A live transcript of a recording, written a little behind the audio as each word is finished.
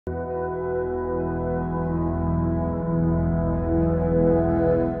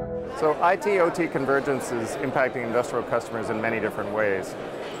IT-OT convergence is impacting industrial customers in many different ways.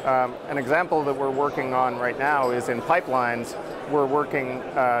 An example that we're working on right now is in pipelines. We're working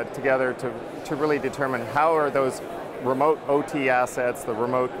together to really determine how are those remote OT assets, the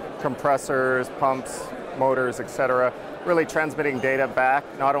remote compressors, pumps, motors, etc., really transmitting data back,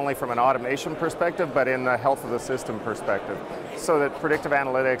 not only from an automation perspective, but in the health of the system perspective, so that predictive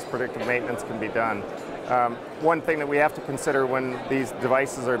analytics, predictive maintenance can be done. One thing that we have to consider when these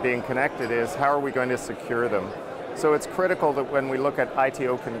devices are being connected is how are we going to secure them? So it's critical that when we look at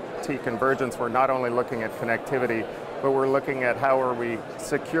IT-OT convergence, we're not only looking at connectivity, but we're looking at how are we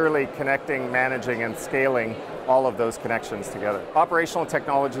securely connecting, managing, and scaling all of those connections together. Operational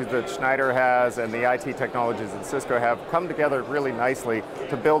technologies that Schneider has and the IT technologies that Cisco have come together really nicely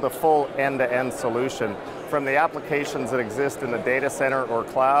to build a full end-to-end solution from the applications that exist in the data center or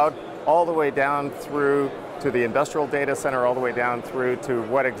cloud, all the way down through to the industrial data center, all the way down through to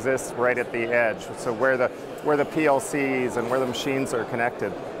what exists right at the edge, so where the PLCs and where the machines are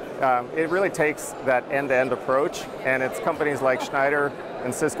connected. It really takes that end-to-end approach, and it's companies like Schneider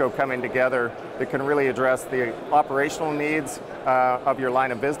and Cisco coming together that can really address the operational needs of your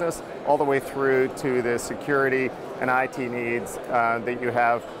line of business, all the way through to the security and IT needs that you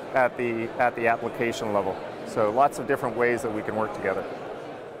have at the application level. So lots of different ways that we can work together.